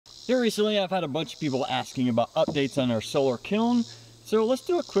Here recently I've had a bunch of people asking about updates on our solar kiln, so let's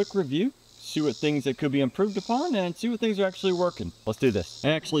do a quick review, see what things that could be improved upon, and see what things are actually working. Let's do this.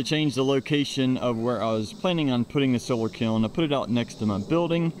 I actually changed the location of where I was planning on putting the solar kiln. I put it out next to my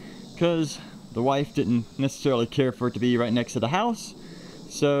building because the wife didn't necessarily care for it to be right next to the house.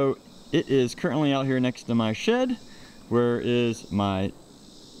 So it is currently out here next to my shed, where is my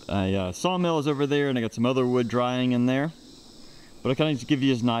sawmill is over there, and I got some other wood drying in there. But I kind of just give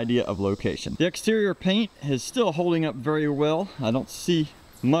you an idea of location. The exterior paint is still holding up very well. I don't see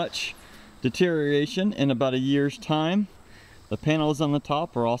much deterioration in about a year's time. The panels on the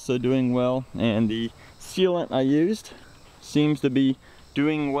top are also doing well, and the sealant I used seems to be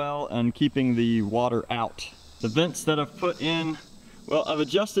doing well and keeping the water out. The vents that I've put in, well, I've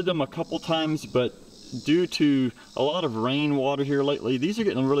adjusted them a couple times, but due to a lot of rainwater here lately, these are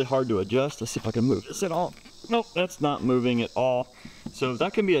getting really hard to adjust. Let's see if I can move this at all. Nope, that's not moving at all. So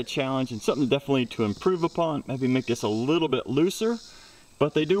that can be a challenge and something definitely to improve upon. Maybe make this a little bit looser,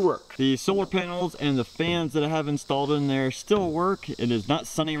 but they do work. The solar panels and the fans that I have installed in there still work. It is not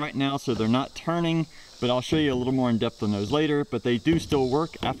sunny right now, so they're not turning, but I'll show you a little more in depth on those later, but they do still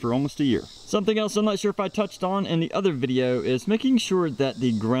work after almost a year. Something else I'm not sure if I touched on in the other video is making sure that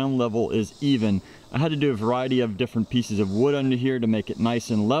the ground level is even. I had to do a variety of different pieces of wood under here to make it nice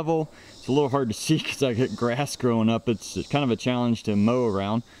and level. It's a little hard to see because I got grass growing up. It's kind of a challenge to mow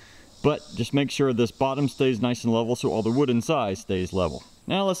around, but just make sure this bottom stays nice and level so all the wood inside stays level.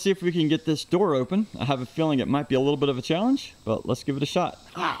 Now let's see if we can get this door open. I have a feeling it might be a little bit of a challenge, but let's give it a shot.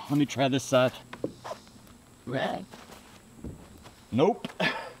 Let me try this side. Nope.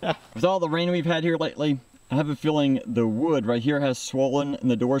 With all the rain we've had here lately, I have a feeling the wood right here has swollen, and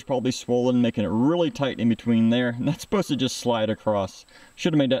the door's probably swollen, making it really tight in between there. And that's supposed to just slide across.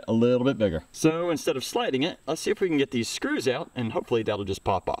 Should have made that a little bit bigger. So instead of sliding it, let's see if we can get these screws out, and hopefully that'll just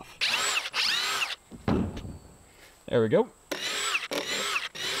pop off. There we go.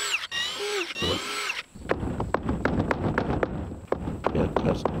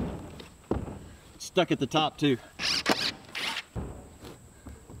 Stuck at the top too.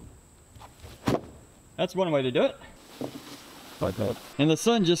 That's one way to do it. Like that. And the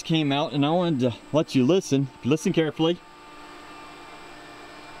sun just came out, and I wanted to let you listen. Listen carefully.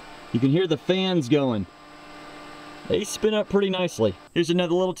 You can hear the fans going. They spin up pretty nicely. Here's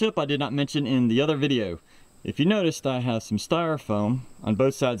another little tip I did not mention in the other video. If you noticed, I have some styrofoam on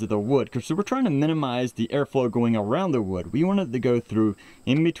both sides of the wood, because we're trying to minimize the airflow going around the wood. We want it to go through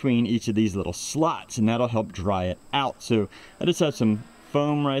in between each of these little slots, and that'll help dry it out. So I just have some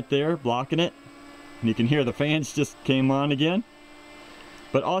foam right there blocking it. And you can hear the fans just came on again.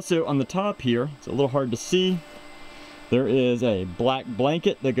 But also on the top here, it's a little hard to see, there is a black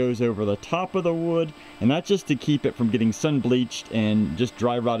blanket that goes over the top of the wood, and that's just to keep it from getting sun bleached and just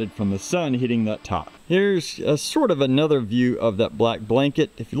dry rotted from the sun hitting that top. Here's a sort of another view of that black blanket.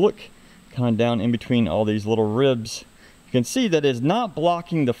 If you look kind of down in between all these little ribs, you can see that it's not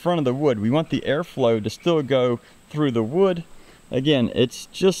blocking the front of the wood. We want the airflow to still go through the wood. Again, it's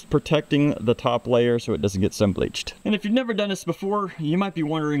just protecting the top layer so it doesn't get sun bleached. And if you've never done this before, you might be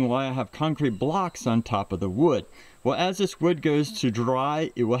wondering why I have concrete blocks on top of the wood. Well, as this wood goes to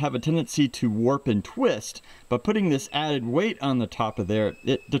dry, it will have a tendency to warp and twist. But putting this added weight on the top of there,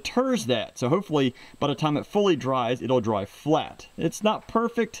 it deters that. So hopefully by the time it fully dries, it'll dry flat. It's not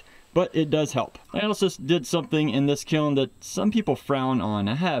perfect, but it does help. I also did something in this kiln that some people frown on.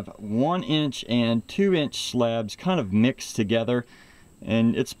 I have 1 inch and 2 inch slabs kind of mixed together,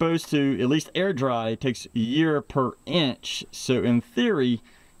 and it's supposed to at least air dry. It takes a year per inch. So in theory,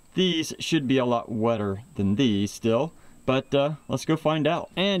 these should be a lot wetter than these still, but let's go find out.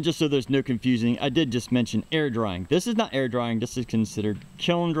 And just so there's no confusing, I did just mention air drying. This is not air drying. This is considered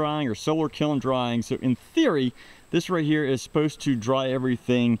kiln drying or solar kiln drying. So in theory, this right here is supposed to dry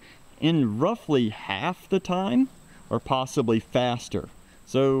everything in roughly half the time, or possibly faster.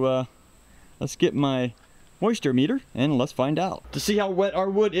 So let's get my moisture meter and let's find out. To see how wet our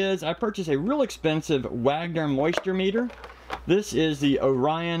wood is, I purchased a real expensive Wagner moisture meter. This is the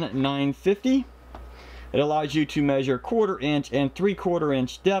Orion 950. It allows you to measure 1/4 inch and 3/4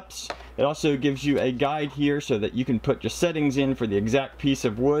 inch depths. It also gives you a guide here so that you can put your settings in for the exact piece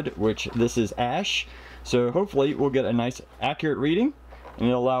of wood, which this is ash. So hopefully we'll get a nice accurate reading, and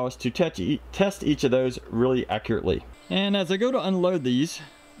it'll allow us to test each of those really accurately. And as I go to unload these,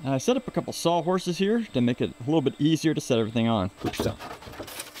 I set up a couple sawhorses here to make it a little bit easier to set everything on.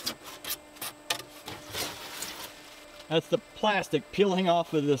 That's the plastic peeling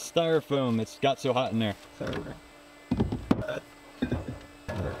off of the styrofoam. It's got so hot in there.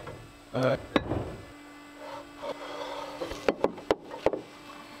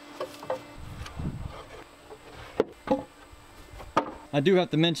 I do have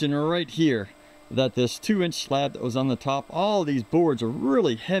to mention right here that this 2-inch slab that was on the top, all these boards are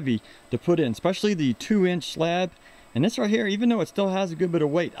really heavy to put in, especially the 2-inch slab. And this right here, even though it still has a good bit of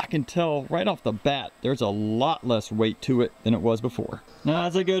weight, I can tell right off the bat there's a lot less weight to it than it was before. Now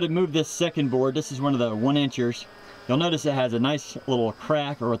as I go to move this second board, this is one of the 1-inchers. You'll notice it has a nice little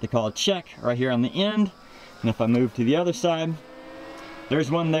crack, or what they call a check, right here on the end. And if I move to the other side, there's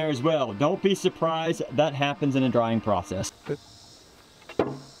one there as well. Don't be surprised, that happens in a drying process.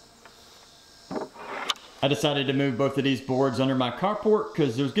 I decided to move both of these boards under my carport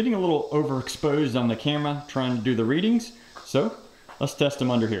because it was getting a little overexposed on the camera trying to do the readings. So let's test them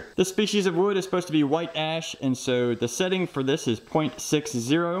under here. This species of wood is supposed to be white ash, and so the setting for this is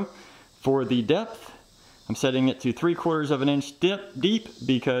 0.60. For the depth, I'm setting it to 3/4 of an inch deep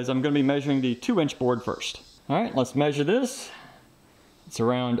because I'm going to be measuring the 2-inch board first. All right, let's measure this. It's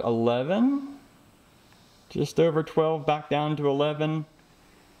around 11, just over 12, back down to 11.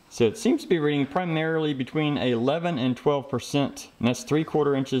 So it seems to be reading primarily between 11 and 12%, and that's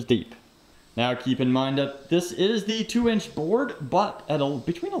 3/4 inches deep. Now keep in mind that this is the 2-inch board, but at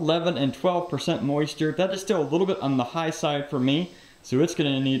between 11 and 12% moisture, that is still a little bit on the high side for me. So it's going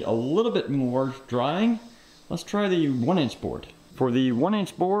to need a little bit more drying. Let's try the 1-inch board. For the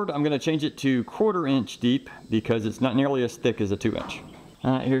 1-inch board, I'm going to change it to 1/4 inch deep because it's not nearly as thick as a 2-inch.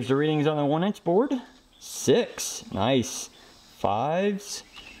 Here's the readings on the 1-inch board. 6, nice. 5s.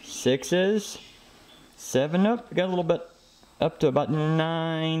 6s, 7 up, got a little bit up to about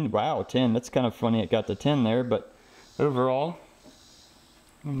 9, wow, 10, that's kind of funny it got to 10 there, but overall,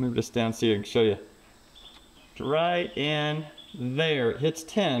 I'll move this down so I can show you. Right in there, it hits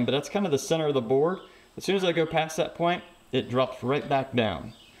 10, but that's kind of the center of the board. As soon as I go past that point, it drops right back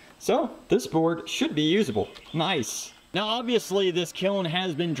down. So, this board should be usable. Nice. Now obviously this kiln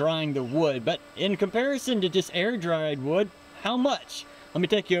has been drying the wood, but in comparison to just air dried wood, how much? Let me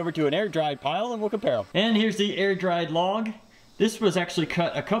take you over to an air-dried pile and we'll compare them. And here's the air-dried log. This was actually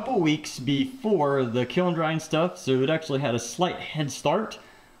cut a couple weeks before the kiln drying stuff, so it actually had a slight head start.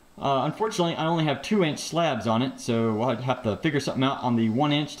 Unfortunately, I only have 2-inch slabs on it, so I'd have to figure something out on the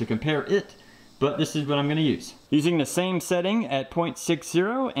 1-inch to compare it. But this is what I'm going to use. Using the same setting at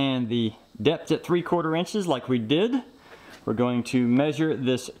 0.60 and the depth at 3/4 inches like we did, we're going to measure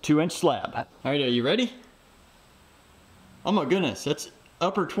this 2-inch slab. All right, are you ready? Oh my goodness, that's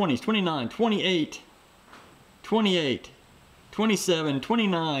upper 20s, 29, 28, 28, 27,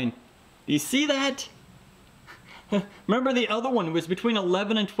 29. Do you see that? Remember the other one was between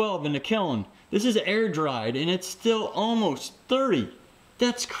 11 and 12 in the kiln. This is air dried and it's still almost 30.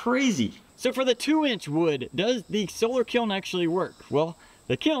 That's crazy. So for the 2-inch wood, does the solar kiln actually work? Well,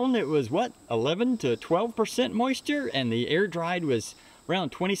 the kiln, it was what, 11 to 12% moisture, and the air dried was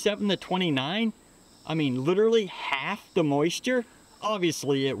around 27 to 29. I mean, literally half the moisture.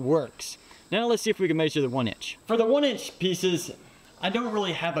 Obviously it works. Now let's see if we can measure the 1-inch. For the 1-inch pieces, I don't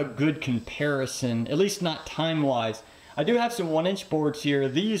really have a good comparison, at least not time-wise. I do have some 1-inch boards here.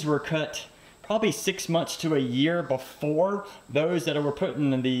 These were cut probably 6 months to a year before those that were put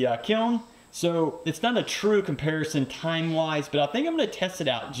in the kiln. So it's not a true comparison time-wise, but I think I'm going to test it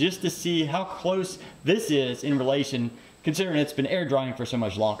out just to see how close this is in relation, considering it's been air drying for so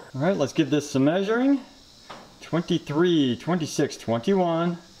much longer. All right, let's give this some measuring. 23, 26,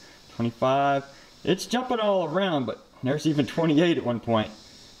 21, 25. It's jumping all around, but there's even 28 at one point.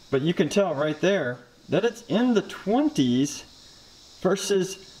 But you can tell right there that it's in the 20s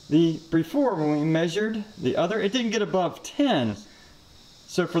versus the before when we measured the other, it didn't get above 10.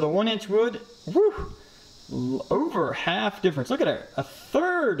 So for the 1-inch wood, whew, over half difference. Look at it, a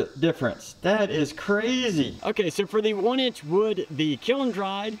third difference. That is crazy. Okay, so for the 1-inch wood, the kiln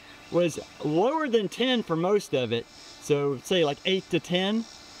dried was lower than 10 for most of it. So say like 8 to 10.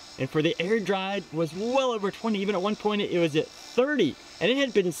 And for the air dried was well over 20. Even at one point it was at 30. And it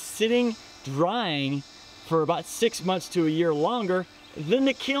had been sitting drying for about 6 months to a year longer than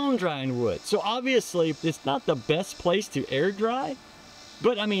the kiln drying wood. So obviously it's not the best place to air dry.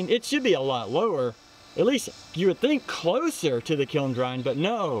 But I mean, it should be a lot lower. At least you would think closer to the kiln drying, but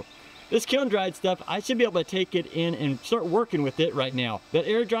no. This kiln dried stuff, I should be able to take it in and start working with it right now. That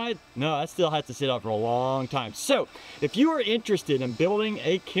air dried, no, that still has to sit out for a long time. So, if you are interested in building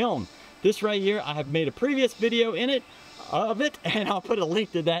a kiln, this right here, I have made a previous video of it, and I'll put a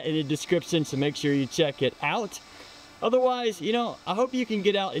link to that in the description, so make sure you check it out. Otherwise, you know, I hope you can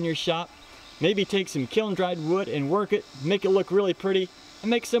get out in your shop, maybe take some kiln dried wood and work it, make it look really pretty, and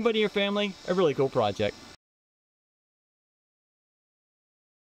make somebody in your family a really cool project.